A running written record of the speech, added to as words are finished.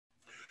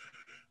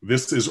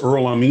This is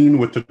Earl Amin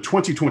with the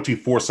 2020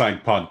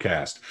 Foresight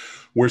Podcast,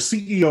 where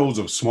CEOs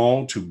of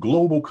small to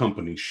global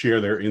companies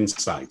share their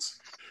insights.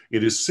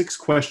 It is 6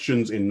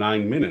 questions in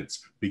 9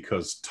 minutes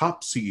because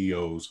top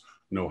CEOs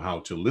know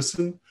how to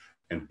listen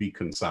and be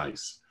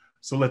concise.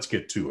 So let's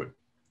get to it.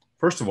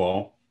 First of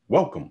all,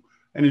 welcome.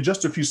 And in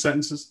just a few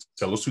sentences,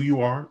 tell us who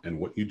you are and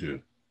what you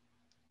do.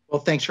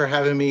 Well, thanks for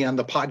having me on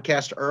the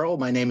podcast, Earl.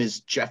 My name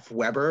is Geoff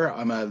Weber.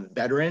 I'm a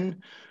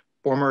veteran,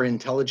 former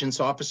intelligence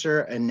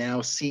officer, and now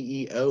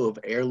CEO of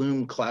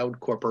Heirloom Cloud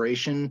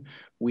Corporation.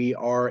 We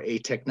are a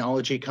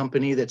technology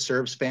company that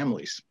serves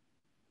families.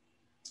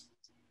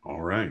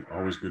 All right.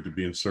 Always good to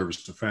be in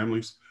service to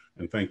families.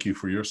 And thank you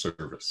for your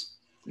service.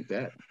 You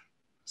bet.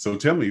 So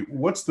tell me,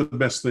 what's the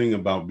best thing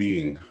about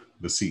being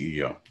the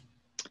CEO?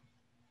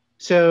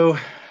 So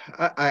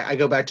I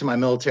go back to my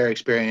military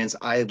experience.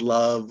 I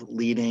love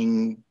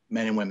leading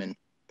men and women.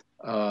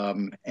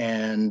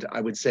 And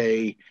I would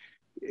say,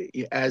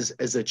 as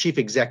a chief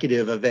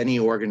executive of any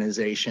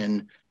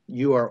organization,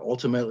 you are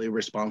ultimately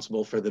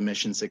responsible for the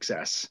mission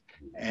success.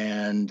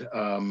 And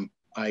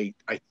I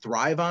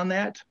thrive on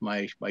that.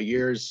 My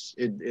years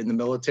in the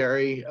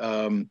military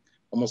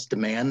almost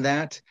demand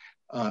that.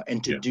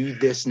 And to do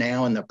this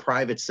now in the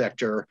private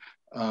sector,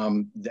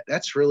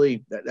 that's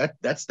really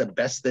that's the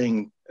best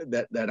thing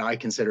that I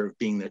consider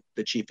being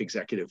the chief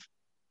executive.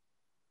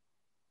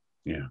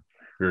 Yeah,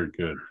 very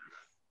good.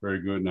 Very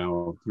good.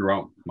 Now,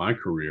 throughout my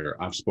career,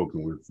 I've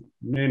spoken with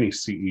many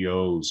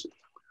CEOs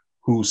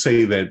who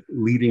say that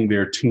leading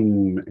their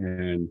team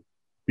and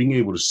being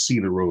able to see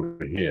the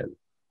road ahead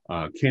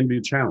can be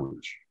a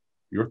challenge.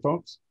 Your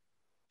thoughts?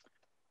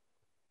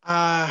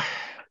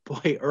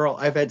 Boy, Earl,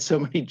 I've had so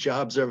many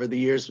jobs over the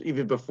years,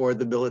 even before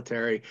the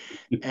military.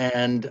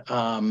 And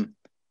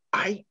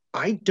I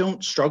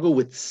don't struggle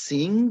with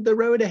seeing the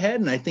road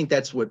ahead. And I think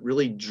that's what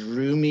really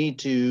drew me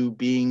to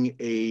being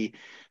a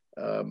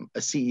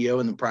CEO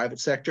in the private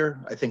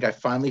sector. I think I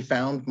finally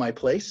found my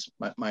place,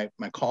 my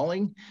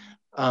calling.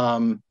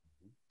 I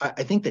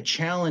think the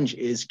challenge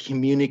is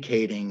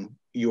communicating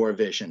your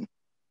vision,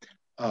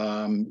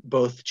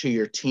 both to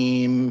your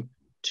team,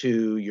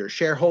 to your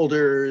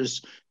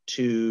shareholders,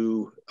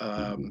 to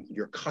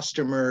your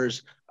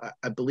customers.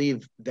 I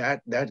believe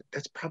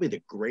that's probably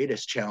the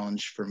greatest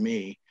challenge for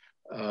me.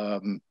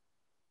 I'm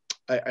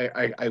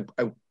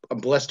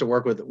blessed to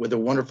work with a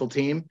wonderful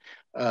team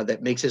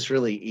that makes this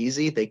really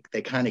easy. They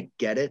kind of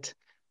get it,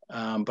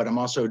 but I'm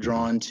also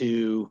drawn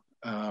to.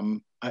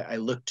 I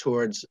look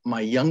towards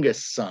my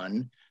youngest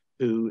son,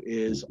 who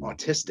is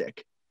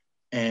autistic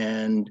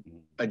and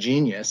a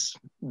genius.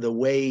 The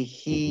way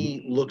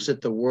he looks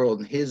at the world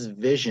and his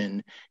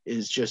vision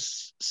is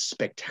just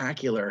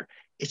spectacular.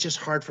 It's just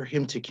hard for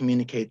him to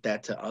communicate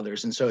that to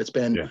others. And so it's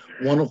been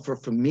wonderful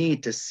for me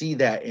to see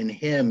that in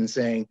him and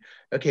saying,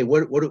 okay,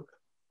 what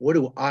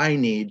do I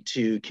need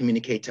to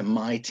communicate to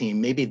my team?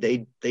 Maybe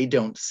they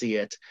don't see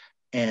it.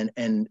 And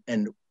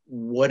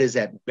what is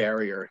that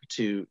barrier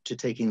to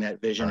taking that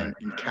vision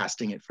and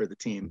casting it for the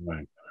team?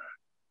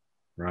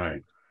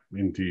 Right.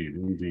 Indeed.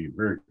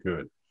 Very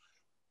good.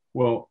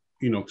 Well,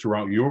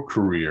 throughout your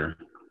career,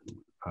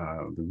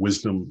 the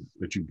wisdom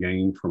that you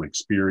gained from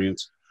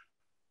experience,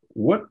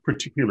 what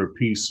particular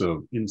piece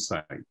of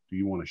insight do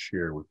you want to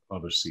share with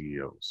other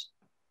CEOs?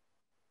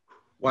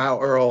 Wow,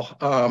 Earl.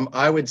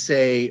 I would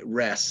say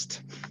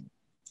rest.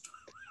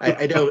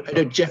 I know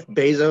Jeff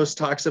Bezos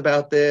talks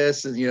about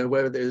this,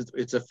 whether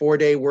it's a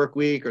 4-day work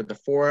week or the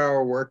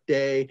 4-hour work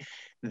day.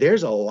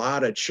 There's a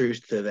lot of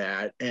truth to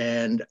that.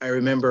 And I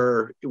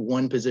remember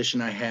one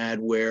position I had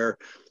where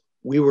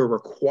we were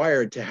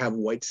required to have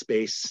white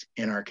space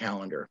in our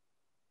calendar.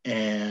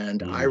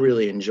 And I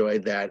really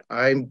enjoyed that.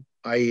 I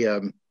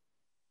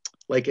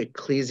like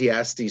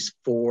Ecclesiastes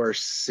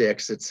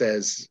 4:6, it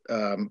says,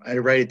 I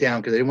write it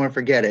down because I didn't want to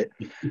forget it.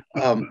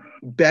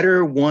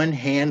 Better one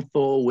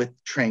handful with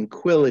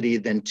tranquility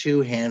than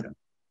 2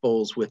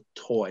 handfuls with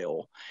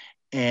toil.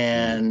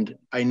 And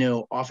I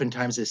know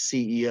oftentimes as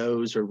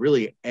CEOs or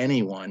really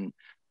anyone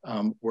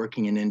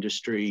working in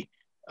industry,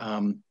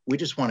 we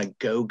just want to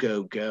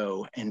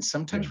go. And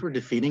sometimes we're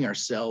defeating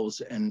ourselves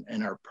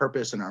and our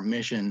purpose and our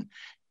mission,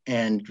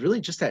 and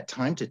really just that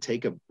time to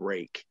take a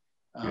break.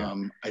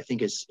 I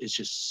think it's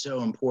just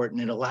so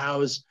important. It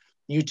allows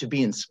you to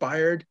be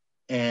inspired.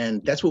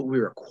 And that's what we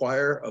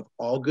require of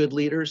all good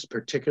leaders,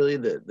 particularly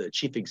the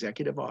chief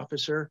executive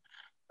officer.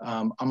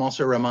 I'm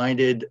also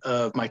reminded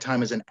of my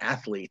time as an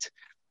athlete.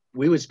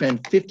 We would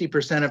spend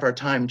 50% of our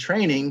time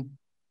training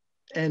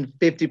and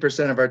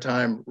 50% of our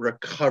time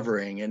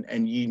recovering.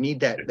 And you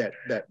need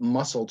that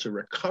muscle to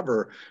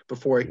recover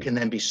before it can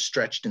then be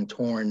stretched and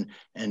torn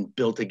and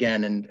built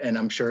again. And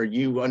I'm sure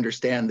you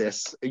understand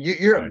this.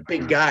 You're a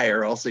big guy,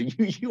 Earl, so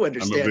you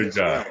understand. I'm a big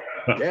guy.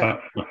 Well. Yeah.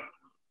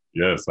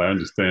 Yes, I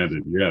understand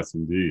it. Yes,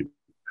 indeed.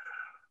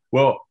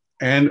 Well,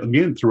 and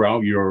again,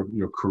 throughout your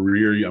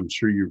career, I'm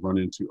sure you've run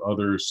into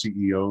other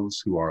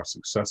CEOs who are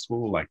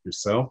successful like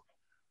yourself.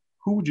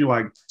 Who would you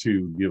like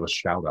to give a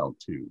shout out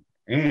to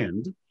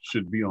and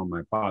should be on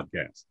my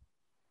podcast?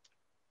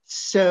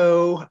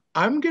 So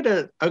I'm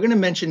gonna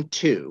mention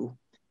two,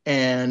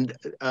 and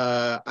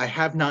I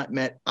have not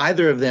met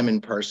either of them in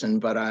person,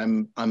 but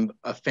I'm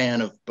a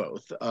fan of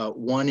both.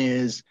 One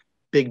is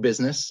big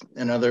business,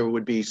 another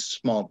would be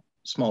small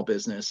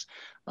business.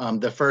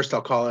 The first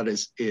I'll call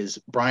it is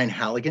Brian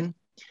Halligan.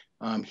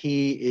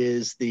 He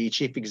is the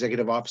chief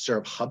executive officer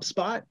of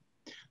HubSpot.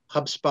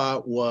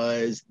 HubSpot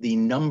was the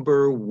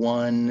number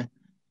one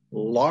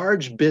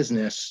large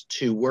business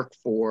to work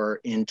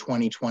for in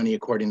 2020,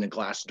 according to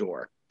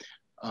Glassdoor.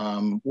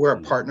 We're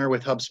a partner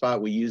with HubSpot.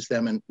 We use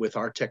them with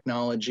our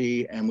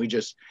technology, and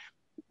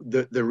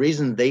the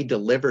reason they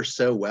deliver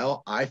so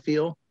well, I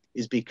feel,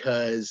 is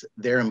because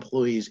their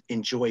employees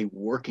enjoy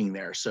working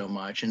there so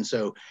much. And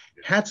so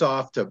hats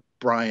off to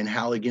Brian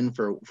Halligan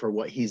for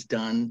what he's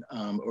done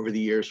over the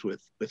years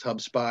with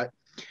HubSpot.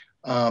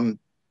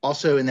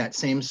 Also in that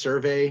same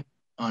survey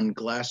on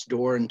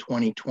Glassdoor in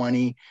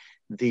 2020,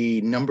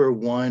 the number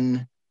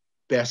one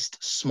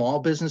best small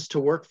business to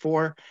work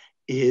for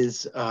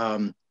is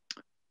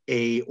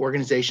a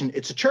organization.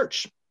 It's a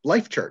church,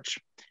 Life Church,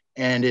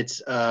 and it's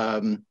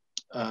the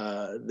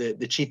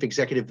chief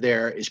executive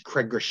there is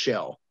Craig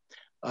Groeschel,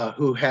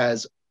 who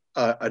has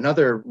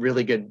another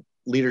really good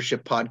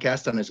leadership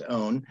podcast on his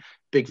own.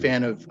 Big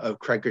fan of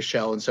Craig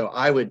Groeschel, and so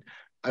I would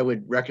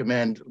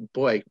recommend,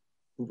 boy,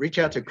 reach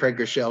out to Craig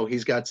Groeschel.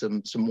 He's got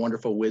some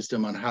wonderful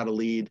wisdom on how to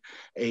lead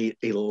a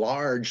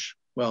large,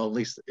 well, at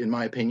least in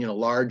my opinion, a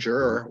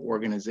larger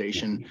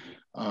organization.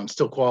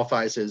 Still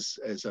qualifies as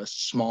a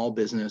small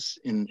business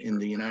in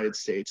the United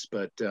States,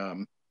 but yeah,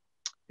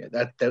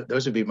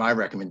 those would be my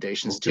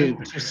recommendations. Okay.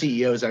 Two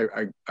CEOs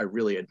I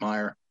really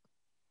admire.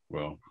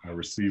 Well, I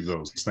received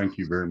those. Thank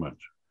you very much.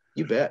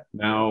 You bet.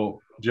 Now,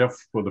 Geoff,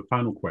 for the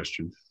final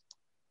question,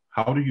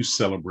 how do you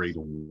celebrate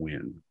a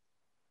win?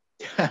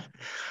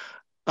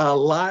 A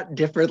lot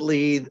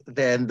differently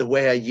than the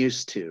way I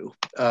used to.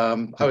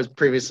 I was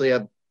previously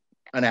an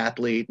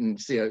athlete, and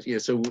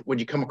so when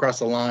you come across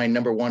the line,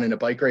 number one in a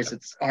bike race,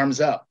 it's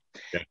arms up,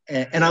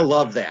 and I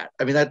love that.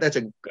 I mean, that's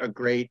a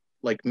great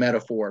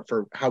metaphor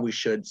for how we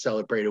should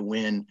celebrate a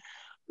win.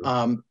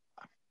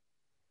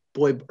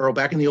 Boy, Earl,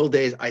 back in the old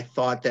days, I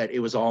thought that it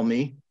was all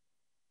me,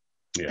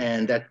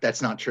 and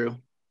that's not true.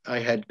 I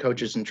had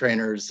coaches and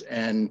trainers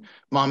and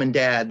mom and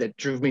dad that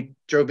drove me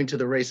to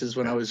the races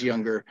when I was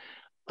younger.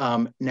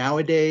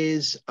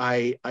 Nowadays,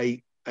 I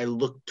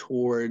look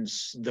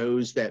towards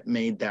those that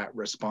made that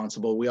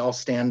responsible. We all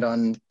stand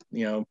on,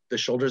 the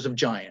shoulders of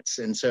giants.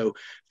 And so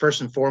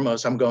first and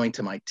foremost, I'm going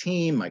to my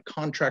team, my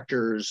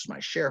contractors, my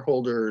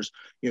shareholders,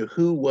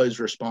 who was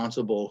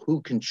responsible,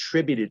 who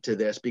contributed to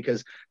this,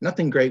 because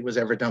nothing great was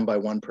ever done by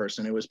one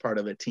person. It was part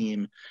of a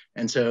team.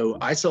 And so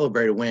I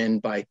celebrate a win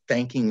by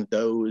thanking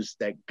those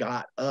that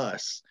got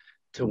us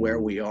to where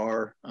we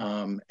are.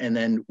 And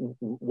then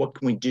what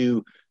can we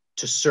do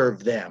to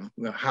serve them?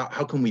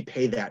 How can we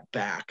pay that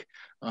back?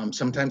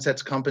 Sometimes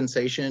that's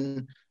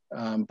compensation,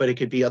 but it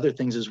could be other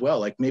things as well,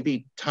 like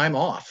maybe time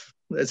off.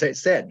 As I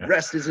said,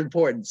 rest is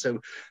important.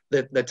 So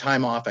the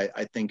time off,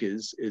 I think,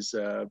 is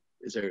a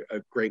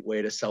great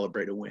way to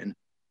celebrate a win.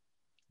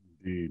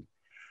 Indeed.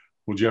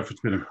 Well, Geoff,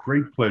 it's been a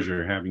great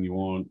pleasure having you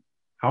on.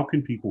 How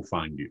can people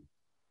find you?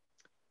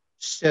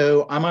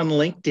 So I'm on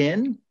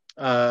LinkedIn.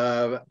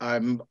 I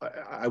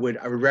would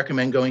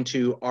recommend going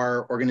to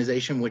our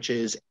organization, which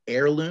is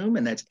Heirloom,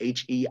 and that's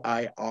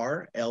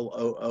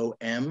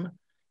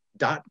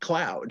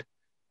HEIRLOOM.cloud.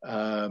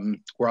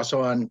 We're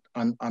also on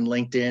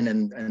LinkedIn,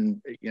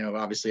 and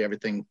obviously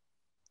everything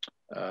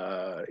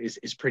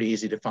is pretty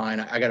easy to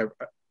find.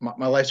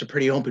 My life's a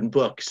pretty open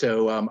book,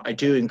 so I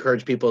do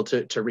encourage people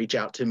to reach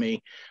out to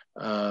me.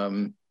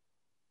 And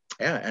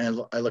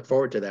I look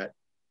forward to that.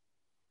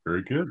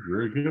 Very good,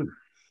 very good.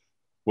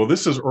 Well,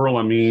 this is Earl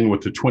Amin with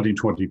the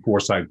 2020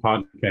 Foresight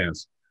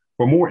Podcast.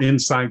 For more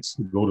insights,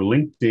 go to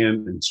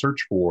LinkedIn and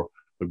search for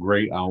The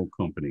Gray Owl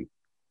Company.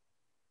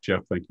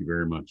 Geoff, thank you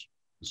very much.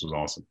 This was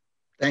awesome.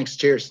 Thanks.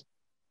 Cheers.